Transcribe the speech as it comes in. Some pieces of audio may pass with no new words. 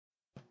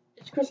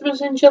It's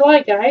Christmas in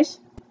July, guys.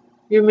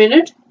 You mean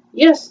it?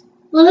 Yes.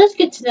 Well, that's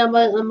good to know,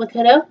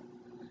 Makoto.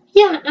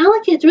 Yeah, I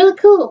like it. It's really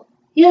cool.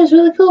 Yeah, it's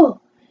really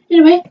cool.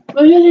 Anyway,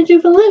 what are you gonna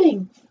do for a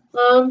living?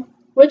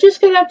 We're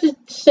just gonna have to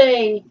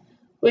say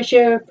we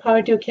should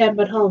probably do camp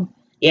at home.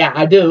 Yeah,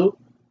 I do.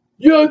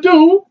 Yeah, I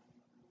do.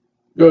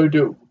 Yeah, I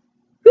do.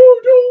 Yeah, I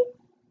do.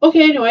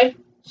 Okay, anyway.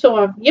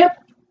 So,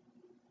 yep.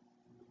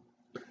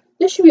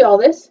 This should be all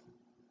this.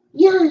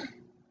 Yeah,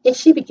 it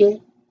should be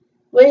good.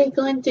 What are you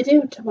going to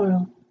do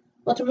tomorrow?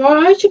 Well, tomorrow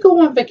I should go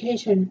on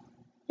vacation.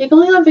 You're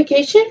going on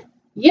vacation?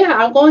 Yeah,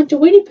 I'm going to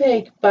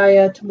Winnipeg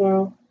by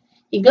tomorrow.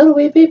 You go to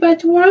Winnipeg by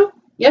tomorrow?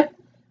 Yep.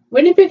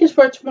 Winnipeg is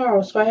for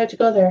tomorrow, so I have to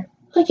go there.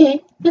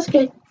 Okay, that's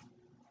good.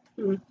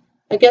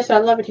 I guess I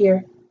love it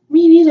here.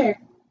 Me neither.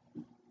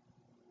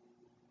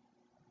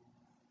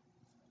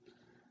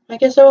 I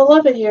guess I will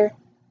love it here.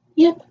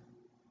 Yep.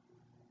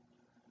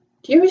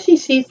 Do you ever see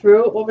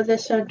see-through over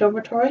this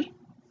dormitory?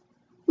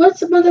 What's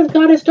the Mother of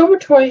Goddess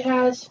dormitory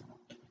has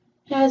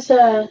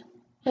a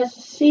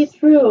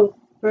see-through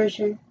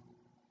version.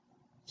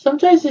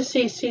 Sometimes you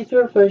see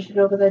see-through version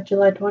over that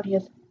July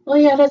 20th. Oh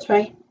yeah, that's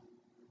right.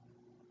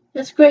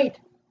 That's great.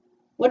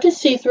 What does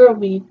see-through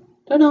mean?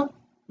 Don't know.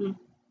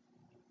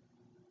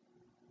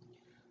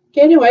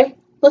 Okay, anyway,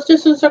 let's do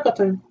some circle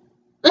time.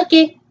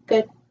 Okay,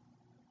 good.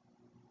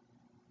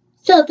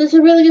 So, this is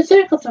a really good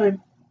circle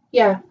time.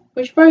 Yeah,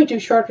 we should probably do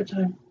shorter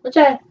time. What's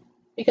that?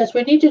 Because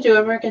we need to do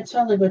American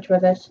Sign Language for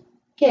this.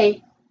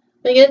 Okay,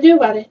 what are you gonna do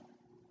about it?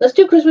 Let's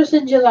do Christmas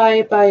in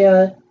July by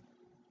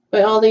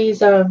all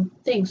these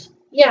things.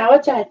 Yeah,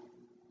 what's that?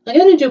 I'm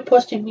gonna do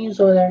posting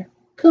memes over there.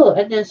 Cool,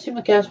 and then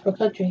simulcast per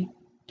country.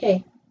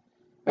 Okay.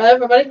 Alright,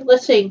 everybody,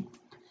 let's sing.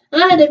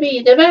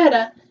 Adabi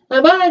Nevada,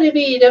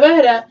 Abadabi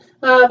Nevada,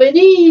 Abadi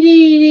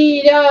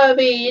Dee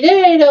Dabi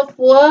Data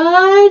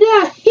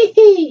Wada Hee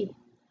Hee.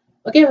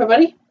 Okay,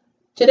 everybody.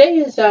 Today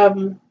is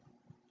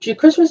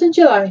Christmas in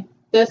July.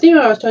 The theme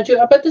I was told you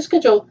about the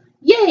schedule.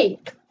 Yay!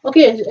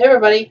 Okay,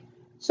 everybody.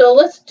 So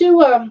let's do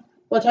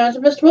what time is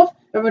it, Mr. Wolf?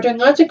 And we're doing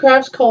lots of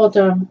crafts called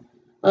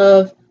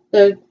of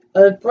the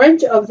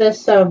branch of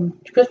this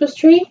Christmas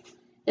tree,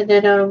 and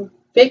then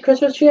big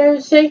Christmas tree, I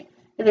would say,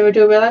 and then we're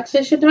doing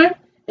relaxation time,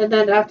 and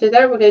then after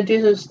that we're gonna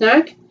do some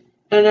snack,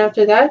 and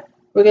after that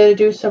we're gonna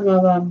do some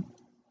of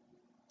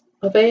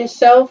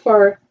ASL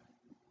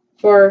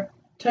for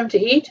time to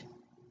eat,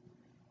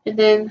 and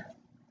then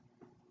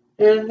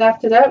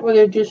after that we're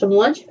gonna do some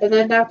lunch, and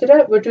then after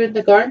that we're doing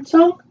the garden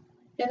song,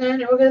 and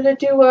then we're gonna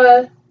do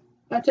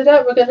after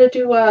that we're gonna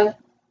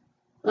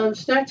do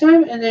snack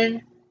time, and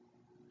then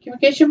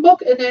communication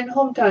book, and then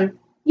home time.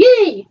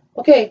 Yay!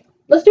 Okay,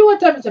 let's do what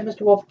time is it,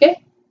 Mr. Wolf,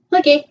 okay?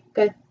 Okay,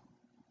 good.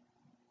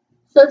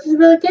 So this is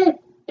really good.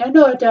 I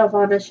know it,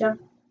 Delvana.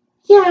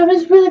 Yeah, it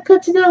was really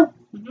good to know.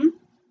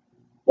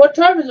 What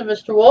time is it,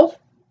 Mr. Wolf?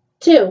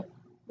 2.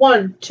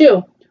 1,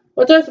 2.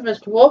 What time is it,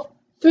 Mr. Wolf?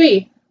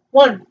 3.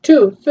 1,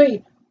 2,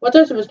 3. What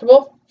time is it, Mr.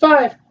 Wolf?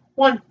 5.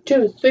 1,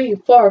 2, 3,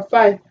 4,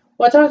 5.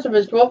 What time is it,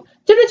 Mr. Wolf?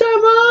 Dinner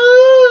time!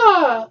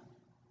 Ah!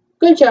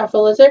 Good job,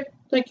 Lizard.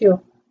 Thank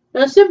you.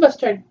 Now Simba's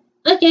turn.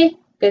 Okay,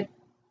 good.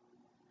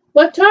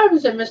 What time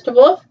is it, Mr.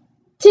 Wolf?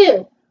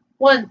 2.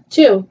 1,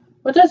 2.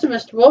 What time is it,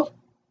 Mr. Wolf?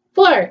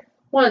 4.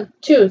 1,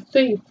 2,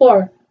 3,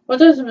 4. What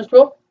time is it, Mr.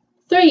 Wolf?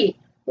 3.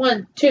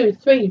 1, 2,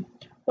 3.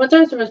 What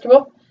time is it, Mr.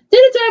 Wolf?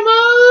 Dinner time!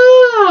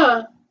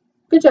 Ah!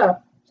 Good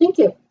job. Thank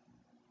you.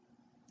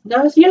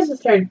 Now it's yours'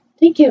 turn.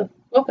 Thank you.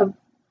 Welcome.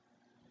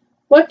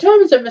 What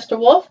time is it, Mr.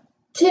 Wolf?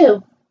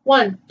 2.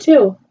 1,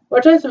 2.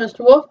 What time is it,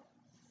 Mr. Wolf?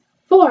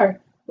 4.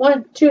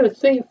 1, 2,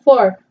 3,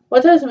 4.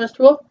 What time is it, Mr.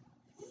 Wolf?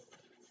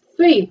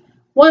 3.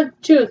 1,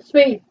 2,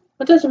 3.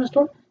 What time is it, Mr.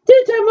 Wolf?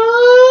 Dinner time!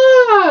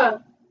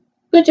 Ah!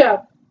 Good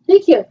job.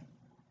 Thank you.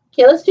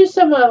 Okay, let's do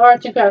some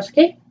arts and crafts,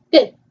 okay?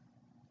 Good.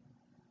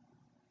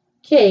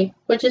 Okay,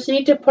 we just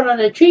need to put on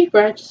a tree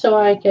branch so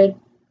I can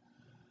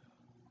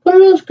put a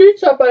little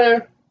screenshot on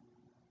there.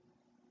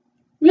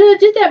 You really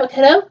did that,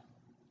 Makoto.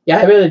 Yeah,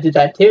 I really did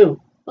that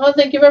too. Oh,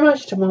 thank you very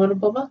much, Timon and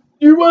Buma.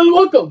 You're really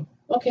welcome.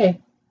 Okay.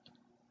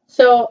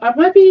 So I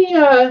might be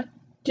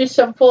do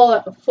some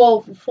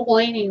full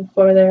laning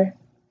for there.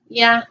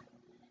 Yeah.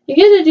 You're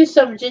gonna do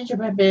some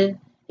gingerbread men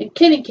and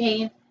candy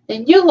cane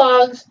and yule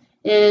logs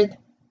and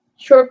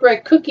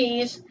shortbread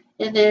cookies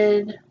and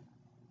then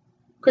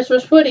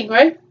Christmas pudding,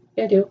 right?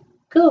 Yeah, I do.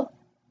 Cool.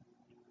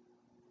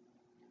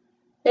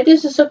 Hey,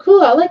 this is so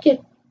cool. I like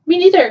it. Me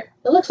neither.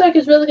 It looks like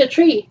it's really good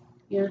tree.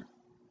 Yeah.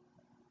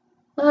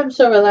 I'm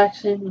so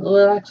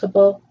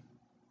relaxable.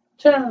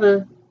 Turn on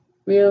the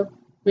real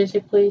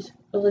music, please,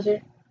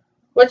 Blizzard.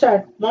 What's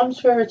that? Mom's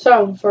favorite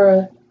song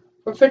for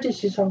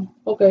fantasy song.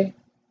 Okay.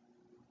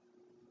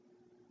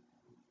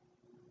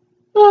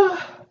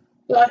 Oh,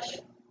 gosh.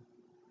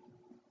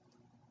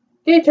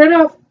 Okay, turn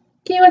off.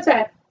 Okay, what's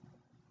that?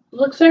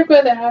 Looks like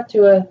we're gonna have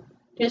to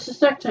do some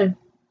snack time.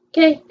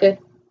 Okay, good.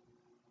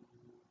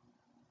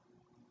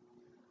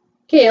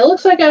 Okay, it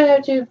looks like I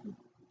have to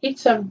eat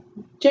some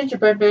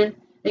gingerbread men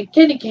and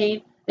candy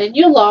cane and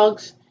yule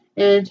logs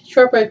and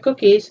shortbread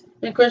cookies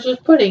and Christmas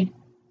pudding.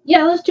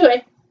 Yeah, let's do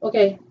it.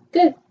 Okay,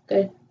 good.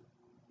 Good.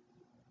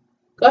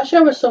 Gosh, I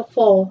was so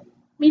full.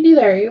 Me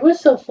neither. It was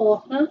so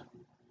full, huh?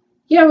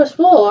 Yeah, I was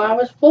full. I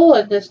was full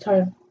at this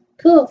time.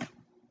 Cool.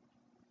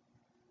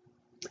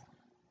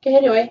 Okay,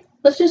 anyway,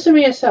 let's do some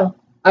ESL.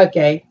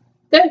 Okay.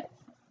 Good.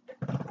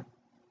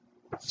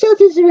 So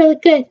this is really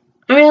good.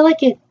 I really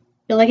like it.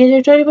 You like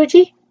it, Johnny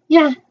Butchie?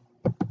 Yeah.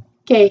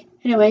 Okay,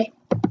 anyway,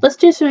 let's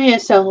do some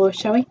ESL,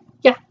 shall we?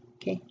 Yeah.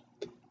 Okay.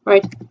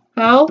 Right.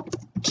 How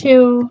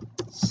to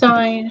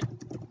sign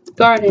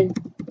garden.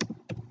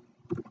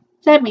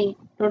 What's that mean?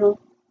 I don't know.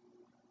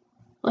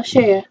 I'll show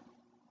you.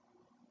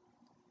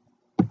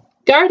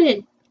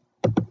 Garden.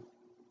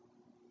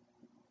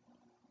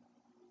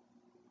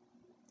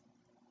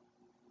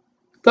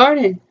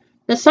 Garden.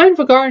 The sign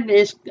for garden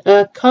is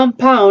a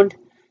compound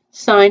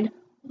sign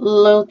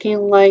looking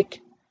like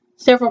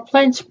several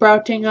plants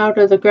sprouting out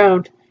of the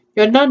ground.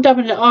 Your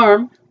non-dominant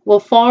arm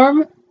will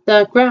form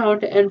the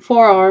ground and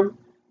forearm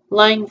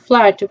lying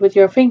flat with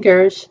your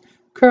fingers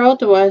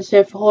curled as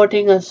if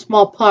holding a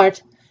small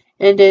pot,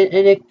 and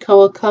it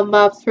will come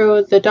up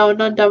through the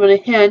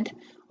non-dominant hand,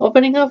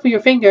 opening up your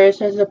fingers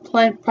as a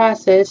plant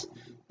process,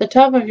 the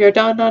top of your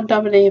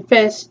non-dominant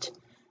fist.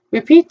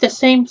 Repeat the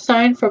same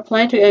sign for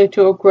plant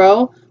to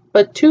grow,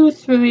 but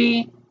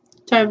 2-3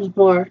 times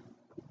more.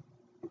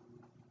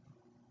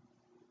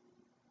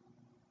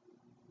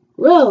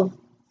 Grow.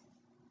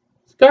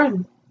 It's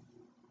garden.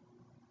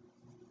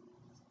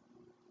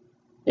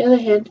 The other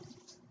hand.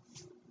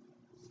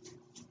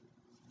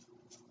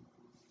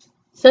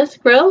 Says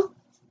grill?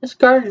 It's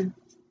garden.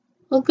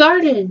 Well,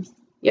 garden.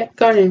 Yep,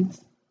 garden.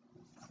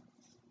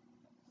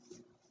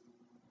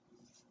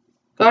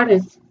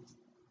 Garden.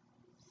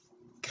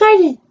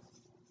 Garden.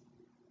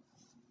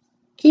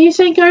 Can you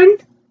say garden?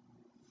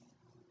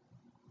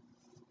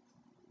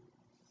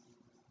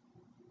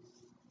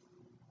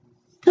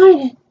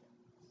 Garden.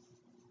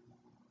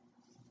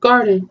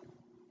 Garden.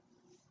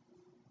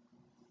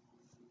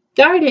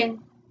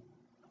 Garden.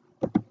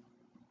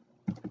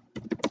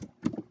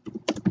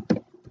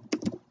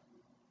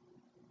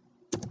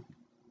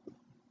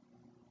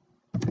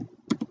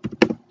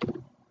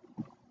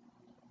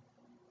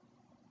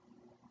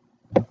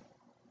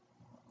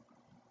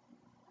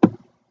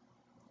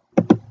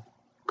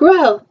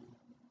 Grow.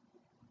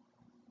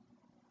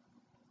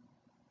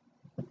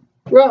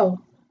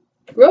 Grow.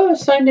 Grow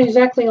is signed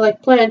exactly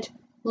like plant.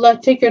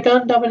 Take your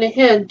non-dominant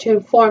hand to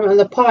form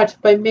the pot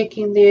by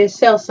making the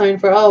cell sign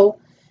for O.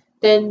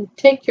 Then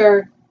take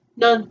your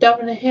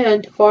non-dominant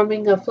hand,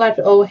 forming a flat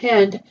O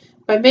hand,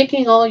 by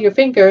making all your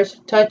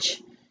fingers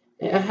touch,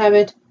 have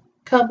it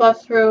come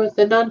up through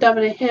the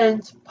non-dominant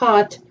hand's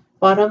pot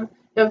bottom,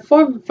 and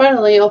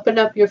finally open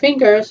up your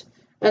fingers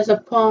as a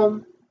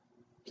palm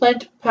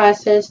plant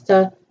passes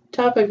the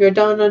top of your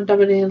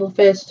non-dominant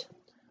fist.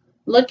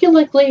 Looking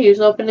like leaves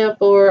open up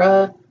or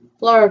a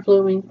flower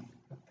blooming.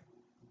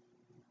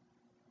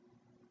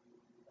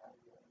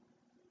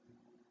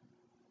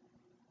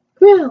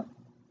 Grow.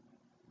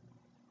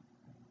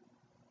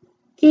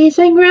 Can you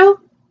sing grow?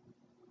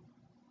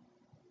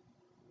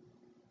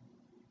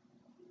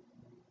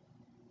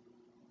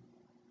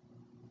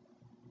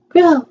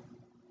 Grow.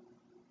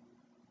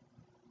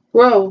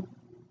 Grow.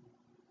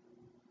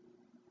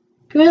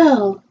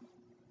 Grow.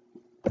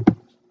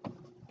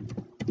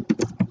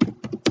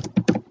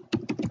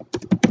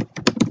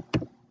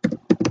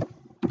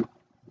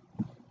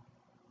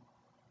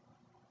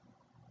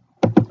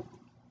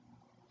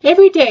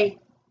 Every day.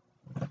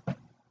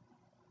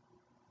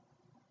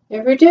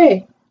 Every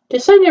day. To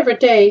sign every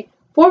day,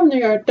 form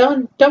your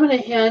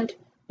dominant hand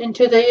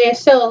into the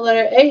ASL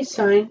letter A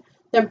sign,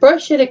 then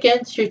brush it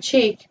against your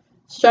cheek,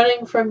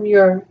 starting from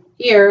your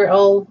ear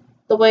all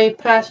the way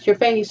past your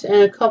face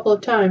and a couple of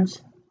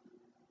times.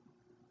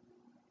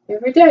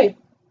 Every day.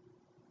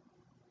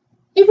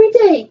 Every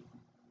day.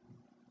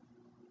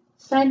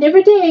 Signed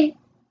every day.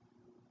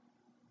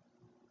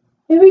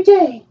 Every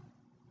day.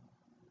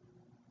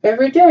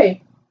 Every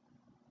day.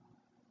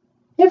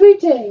 Every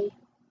day.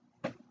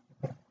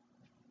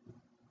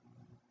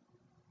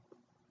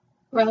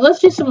 Well, let's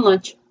do some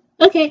lunch.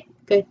 Okay,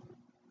 good.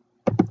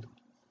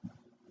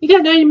 You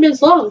got 90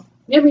 minutes long.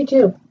 Yeah, me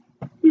too.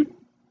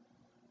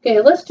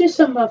 Okay, let's do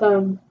some of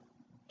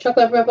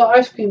chocolate rebel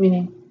ice cream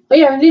eating. Oh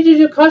yeah, I need to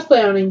do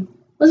cosplay outing.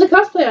 What's a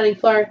cosplay outing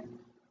for?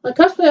 A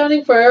cosplay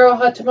outing for Ero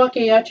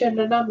Hatamaki Yacha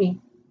Nanami.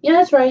 Yeah,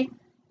 that's right.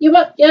 You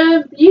got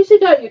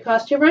your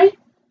costume, right?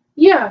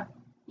 Yeah,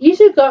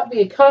 you got me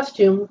a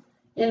costume,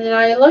 and then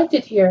I liked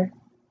it here.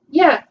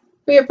 Yeah,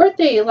 for your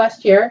birthday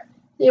last year,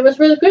 it was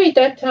really great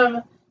that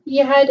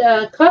you had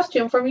a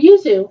costume from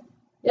Yuzu.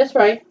 That's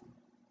right.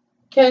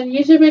 Can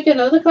Yuzu make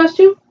another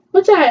costume?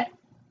 What's that?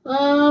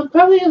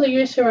 Probably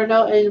Liu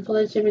Sereno and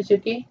Felicia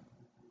Mizuki.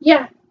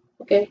 Yeah,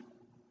 okay.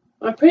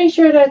 I'm pretty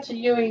sure that's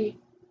Yui.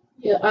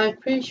 Yeah, I'm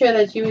pretty sure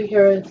that's Yui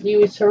here,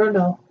 Yui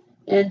Sereno.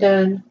 And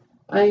then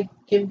I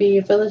can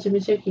be Felicia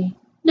Mizuki.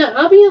 No,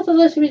 I'll be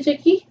Felicia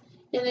Mizuki,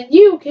 and then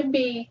you can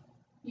be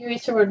Yui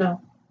Sereno.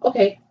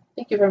 Okay,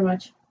 thank you very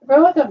much. You're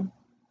very welcome.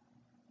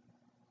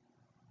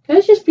 Can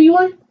I just be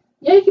one?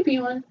 Yeah, you can be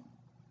one.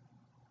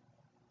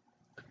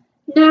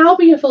 Now I'll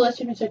be your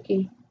Felicity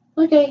Mizuki.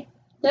 Okay.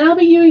 Then I'll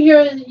be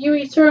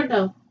Yuri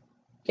Surno.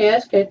 Okay,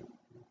 that's good.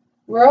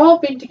 We're all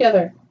being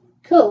together.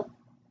 Cool.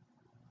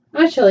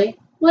 Actually,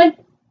 what?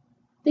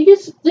 Think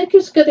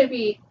it's gonna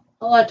be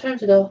a lot of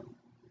times ago.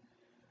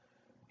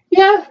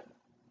 Yeah.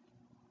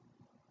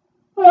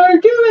 I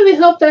do really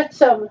hope that's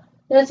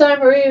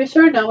Maria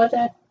Surno with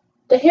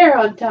the hair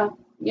on top.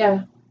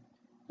 Yeah.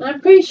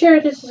 I'm pretty sure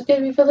this is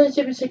gonna be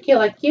Felicity Mizuki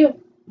like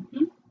you.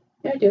 Mm-hmm.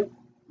 Yeah, I do.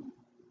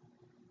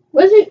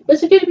 Was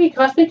it gonna be a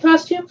cosplay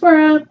costume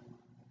for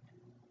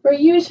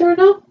you,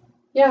 Surno?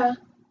 Yeah.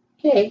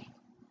 Okay.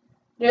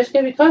 There's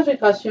gonna be a cosplay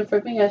costume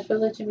for me as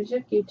Felicity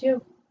Mizuki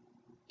too.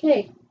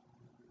 Okay.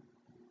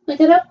 Look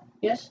it up.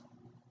 Yes.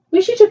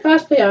 We should do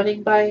cosplay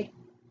outing by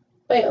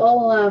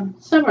all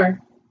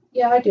summer.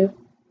 Yeah, I do.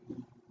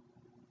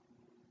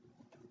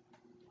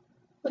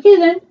 Okay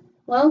then.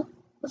 Well,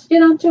 let's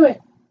get on to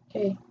it.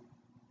 Okay.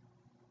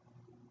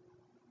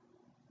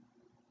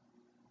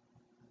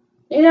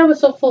 Maybe I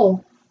was so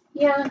full.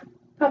 Yeah,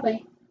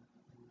 probably.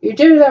 You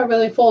do that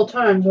really full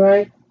times,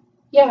 right?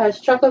 Yeah, it's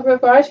chocolate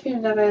rubber ice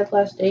cream that I had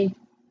last ate.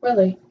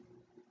 Really.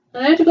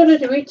 And I had to go to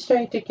the reach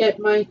site to get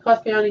my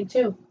cosplay outing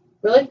too.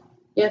 Really?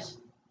 Yes.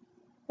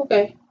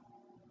 Okay.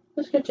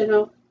 That's good to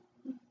know.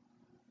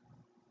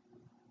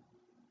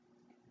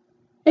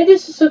 Hey,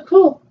 this is so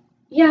cool.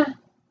 Yeah.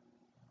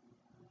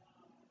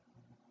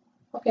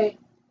 Okay.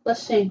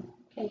 Let's sing.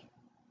 Okay.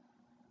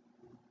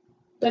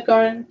 The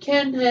garden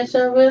candidates,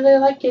 I really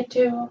like it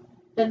too.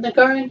 And the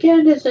garden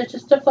candidates are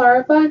just a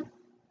flower pot.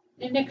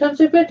 And it comes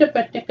a bit of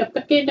a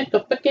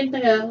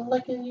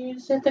like you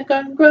said the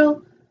garden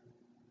grow.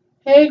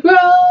 Hey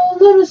grow,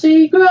 little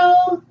seed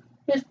grow.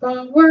 It's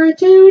one word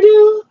to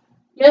do.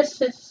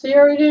 Yes, it's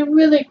already didn't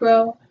really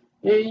grow.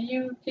 And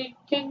you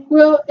can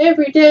grow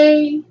every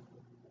day.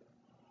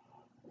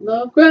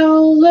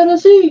 Little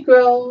seed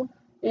grow.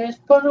 It's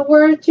one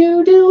word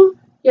to do.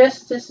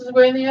 Yes, this is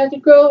where they had to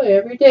grow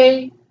every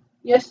day.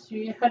 Yes,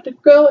 you had to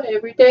grow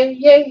every day.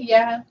 Yeah,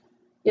 yeah.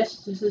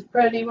 Yes, this is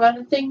pretty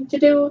one thing to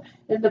do,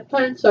 and the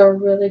plants are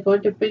really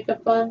going to make a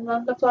fun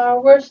on the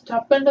flowers,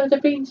 top end of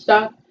the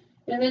beanstalk.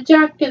 And then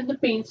Jack and the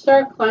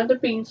beanstalk climbed the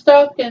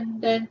beanstalk,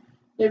 and then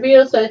the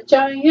reveals that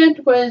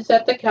giant was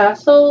at the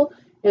castle,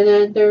 and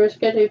then there was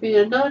going to be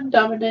a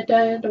non-dominant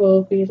and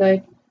will be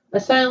like a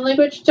sign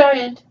language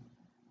giant.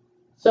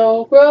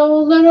 So grow,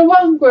 little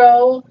one,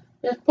 grow.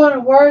 There's plenty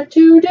of work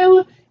to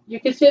do.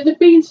 You can see the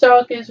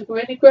beanstalk is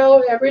going to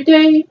grow every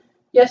day.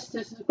 Yes,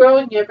 this is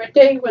growing every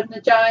day. When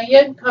the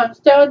giant comes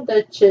down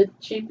the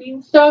chitchy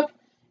beanstalk,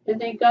 and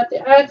they got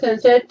the axe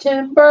and said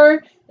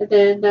timber, and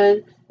then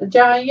the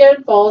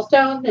giant falls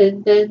down,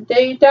 and then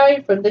they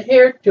die from the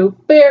hair to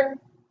bear.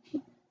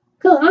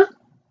 Cool, huh?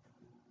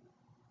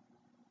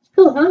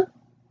 Cool, huh?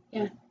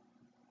 Yeah.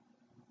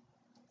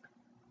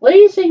 What do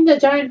you think the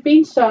giant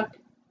beanstalk?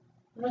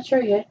 I'm not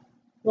sure yet.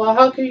 Well,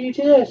 how can you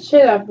do that?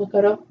 Say that,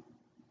 Makoto.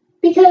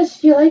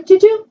 Because you like to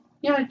do?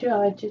 Yeah, I do. I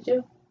like to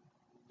do.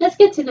 That's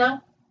good to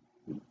know.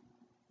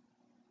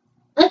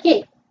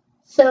 Okay,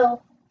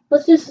 so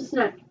let's do some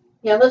snack.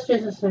 Yeah, let's do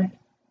some snack.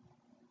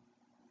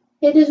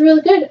 It is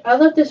really good. I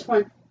love this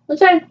one.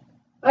 What's that?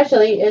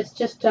 Actually, it's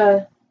just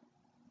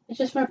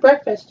my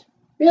breakfast.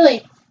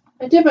 Really,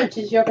 I did my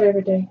cheese yogurt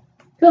every day.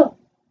 Cool.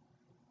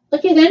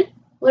 Okay then,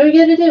 what are we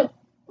gonna do?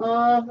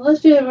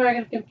 Let's do the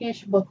American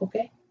Communication book,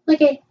 okay?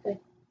 Okay, good.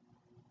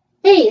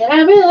 Hey,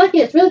 I really like it.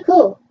 It's really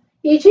cool.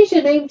 You changed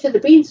your name to the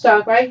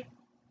Beanstalk, right?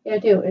 Yeah, I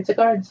do. It's a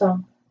garden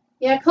song.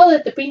 Yeah, I call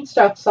it the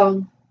Beanstalk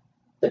song.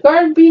 The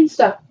Garden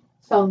Beanstalk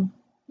song.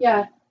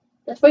 Yeah,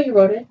 that's why you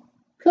wrote it.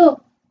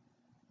 Cool.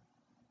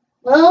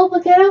 Well,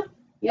 Makeda?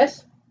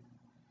 Yes?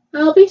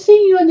 I'll be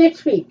seeing you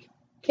next week.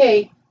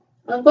 Okay.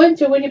 I'm going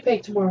to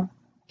Winnipeg tomorrow.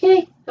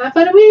 Okay. Have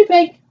fun at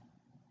Winnipeg.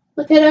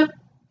 Makeda?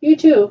 You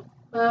too.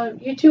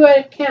 You two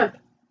at camp.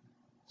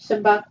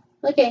 Simba.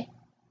 Okay.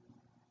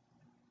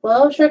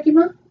 Well,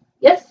 Sharkima?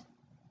 Yes?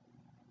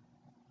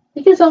 I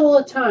think it's all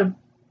the time.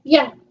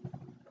 Yeah.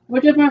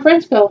 Where did my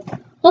friends go?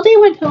 Well, they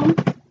went home.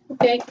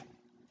 Okay.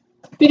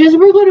 Because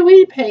we're going to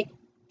Winnipeg.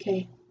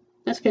 Okay.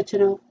 That's good to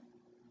know.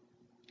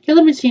 Okay,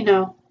 let me see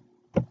now.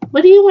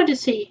 What do you want to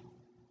see?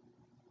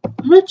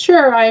 I'm not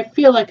sure. I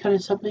feel like kind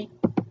of something.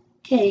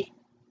 Okay.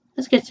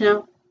 That's good to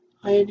know.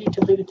 I need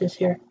to leave this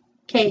here.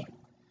 Okay.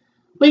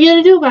 What are you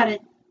going to do about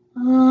it?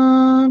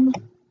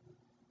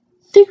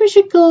 Think we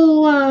should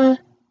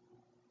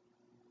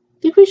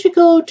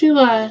go,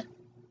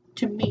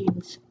 to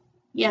memes.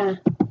 Yeah.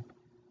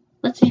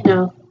 Let's see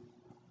now.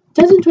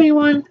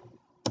 2021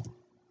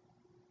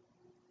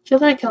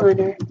 July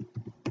calendar.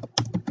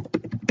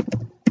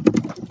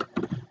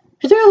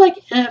 Is there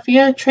if you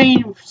have a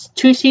train,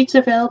 2 seats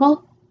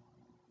available?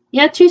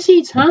 Yeah, 2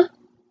 seats, huh?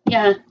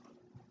 Yeah.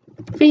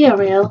 Via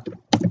rail.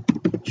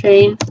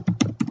 Train.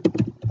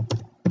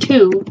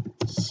 2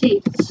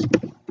 seats.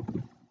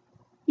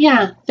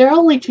 Yeah, there are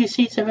only 2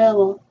 seats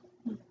available.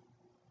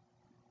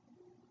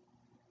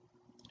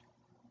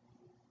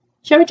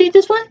 Shall we take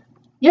this one?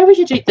 Yeah, we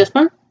should take this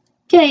one.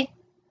 Okay.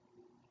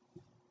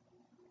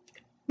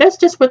 That's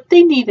just what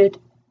they needed.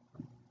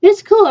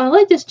 It's cool. I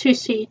like this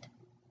two-seat.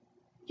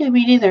 Yeah,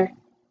 me neither.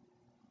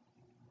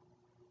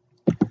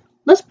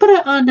 Let's put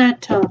it on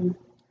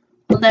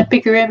that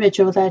bigger image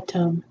of that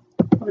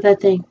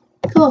thing.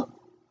 Cool.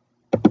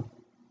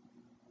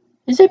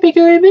 Is that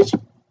bigger image? It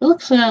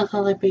looks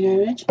like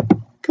bigger image.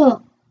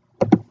 Cool.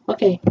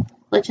 Okay,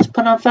 let's just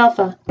put on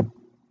Falfa.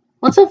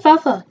 What's up,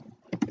 Falfa?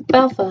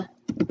 Falfa.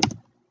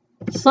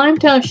 Slime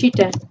Tail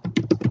Sheeta.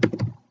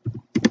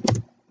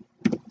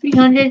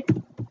 300.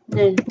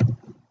 Then,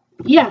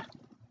 yeah.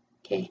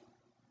 Okay.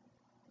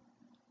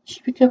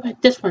 Should we go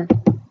back this one?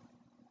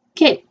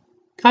 Okay.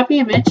 Copy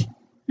image.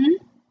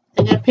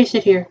 I'm gonna paste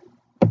it here.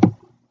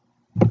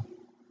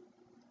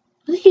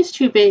 I think it's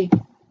too big.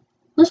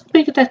 Let's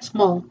make it that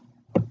small.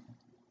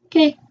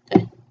 Okay,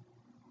 good.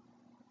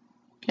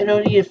 I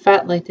don't need a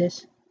fat like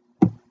this.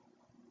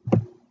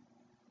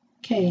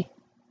 Okay.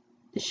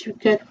 This should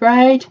be good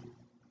right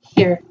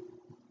here.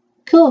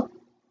 Cool.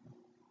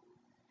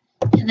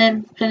 And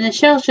then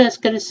Shellsha's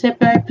gonna sit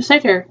right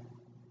beside her.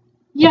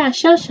 Yeah,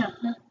 Shellsha,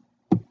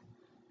 huh?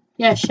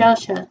 Yeah,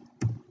 Shellsha.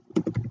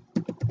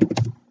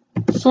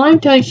 Slime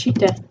Toy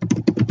Sheeta.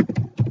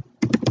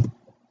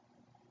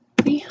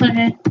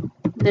 300.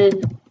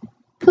 Then,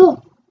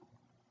 cool.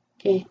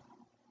 Okay.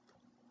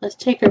 Let's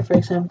take her for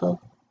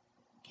example.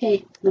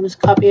 Okay, let me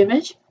just copy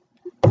image.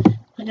 I'm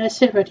gonna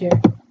sit right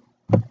here.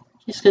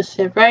 She's gonna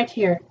sit right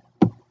here.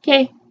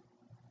 Okay.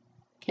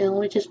 Okay,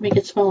 let me just make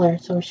it smaller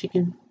so she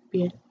can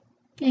be it.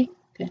 Okay,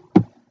 good.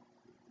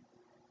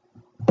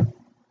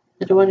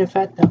 I don't want her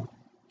fat though.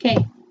 Okay.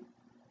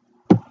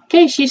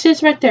 Okay, she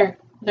sits right there.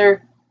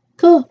 There.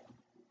 Cool.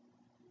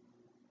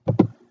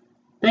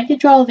 I can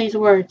draw all these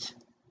words.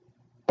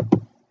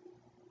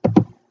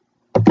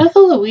 Can I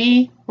call the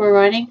we? We're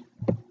running.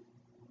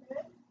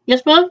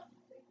 Yes, Mom?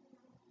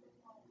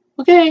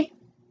 Okay.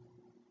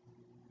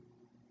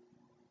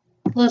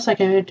 Looks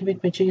like I have to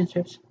make my chicken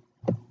strips.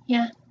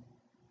 Yeah.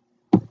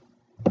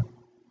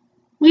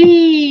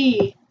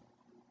 Wee!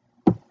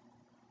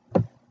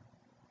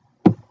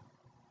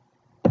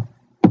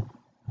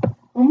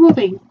 We're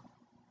moving.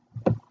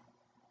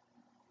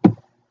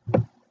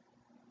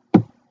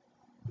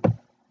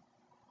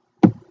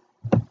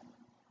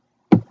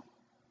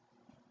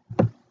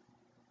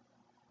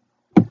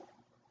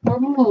 We'll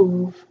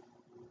move.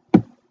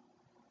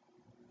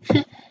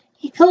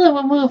 You call it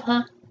we'll move,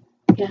 huh?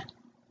 Yeah.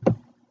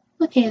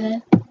 Okay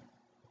then.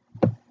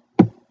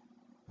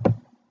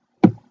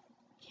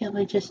 Yeah,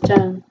 I just put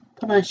on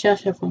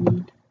Shasha for a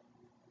moment.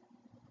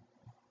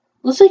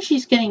 Looks like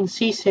she's getting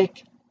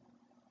seasick.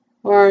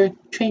 Or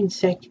train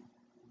sick.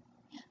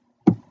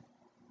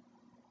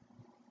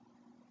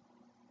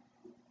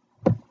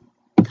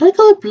 Can I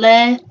call it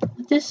Blair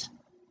with this?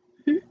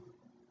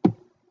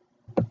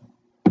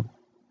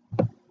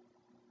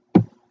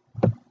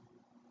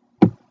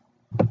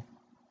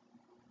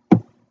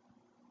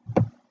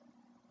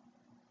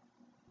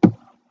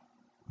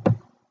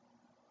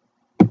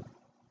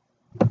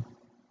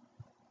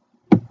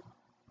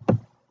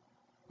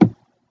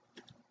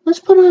 Let's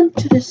put on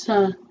to this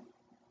throw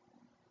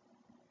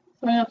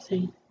up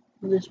thing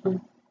on this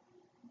one.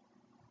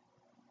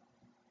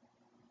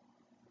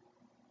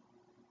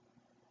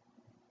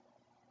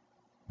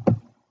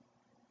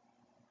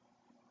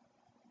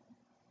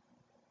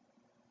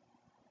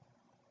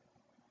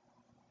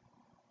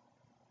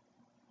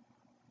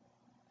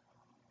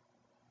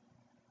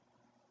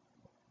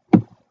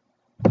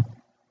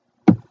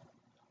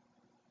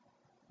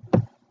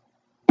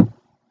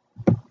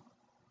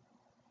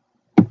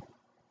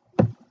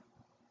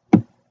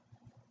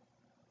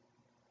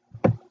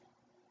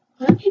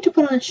 I need to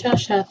put on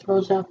Shasha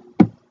throws up.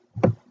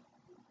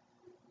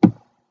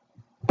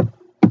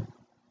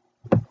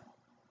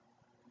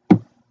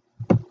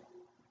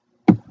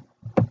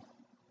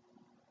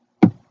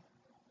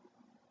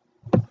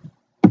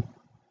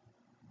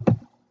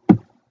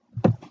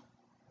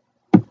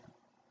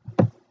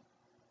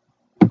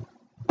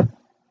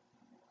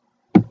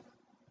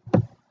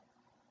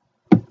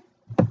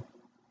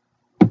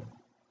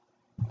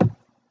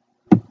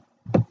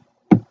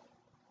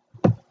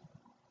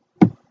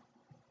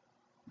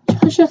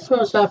 Shasha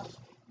throws up.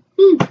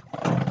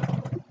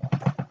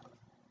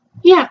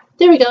 Yeah,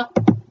 there we go.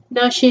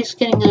 Now she's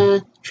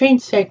getting train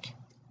sick.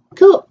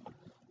 Cool.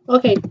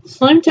 Okay,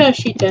 Slime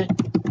Sheeta.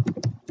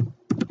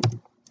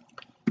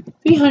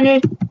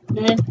 300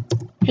 and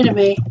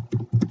anime.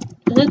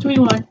 And then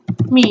 31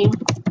 meme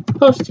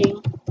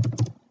posting.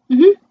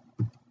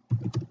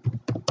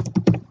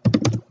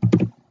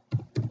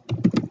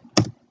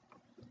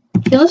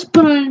 Okay, let's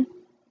put on.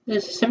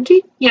 Is it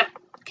 17? Yeah.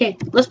 Okay,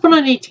 let's put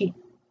on 18.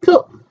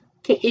 Cool.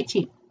 Okay,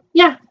 18.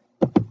 Yeah.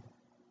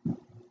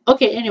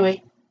 Okay,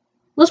 anyway.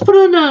 Let's put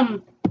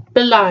on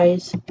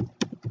Belize.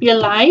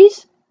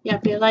 Belize? Yeah,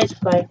 Belize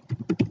flag.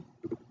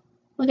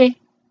 Okay.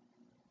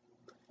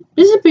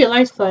 This is a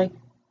Belize flag.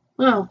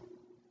 Wow.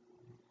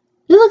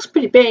 It looks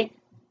pretty big.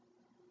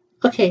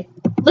 Okay,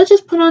 let's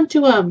just put on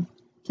to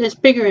this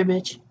bigger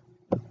image.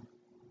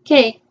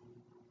 Okay.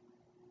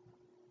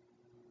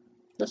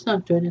 Let's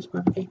not do this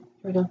one. Okay,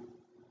 here we go.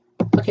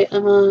 Okay,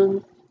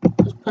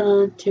 Let's put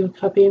on to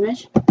copy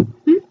image.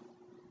 And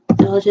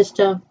I'll just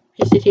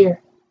paste it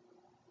here.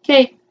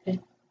 Okay.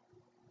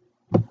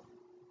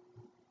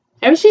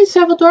 Ever seen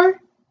Salvador?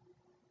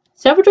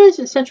 Salvador is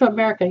in Central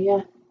America,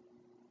 yeah.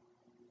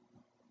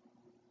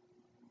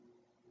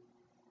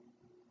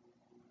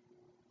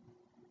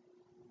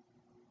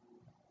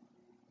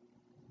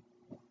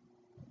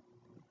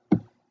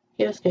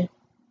 Yeah, that's good.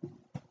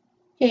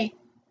 Okay.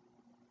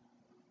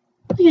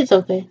 I think it's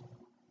okay.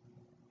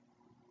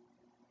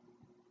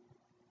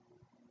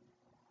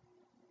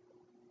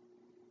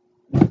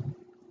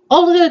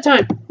 Oh, look at the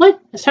time.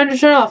 What? It's time to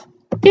shut off.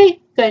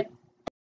 Okay, good.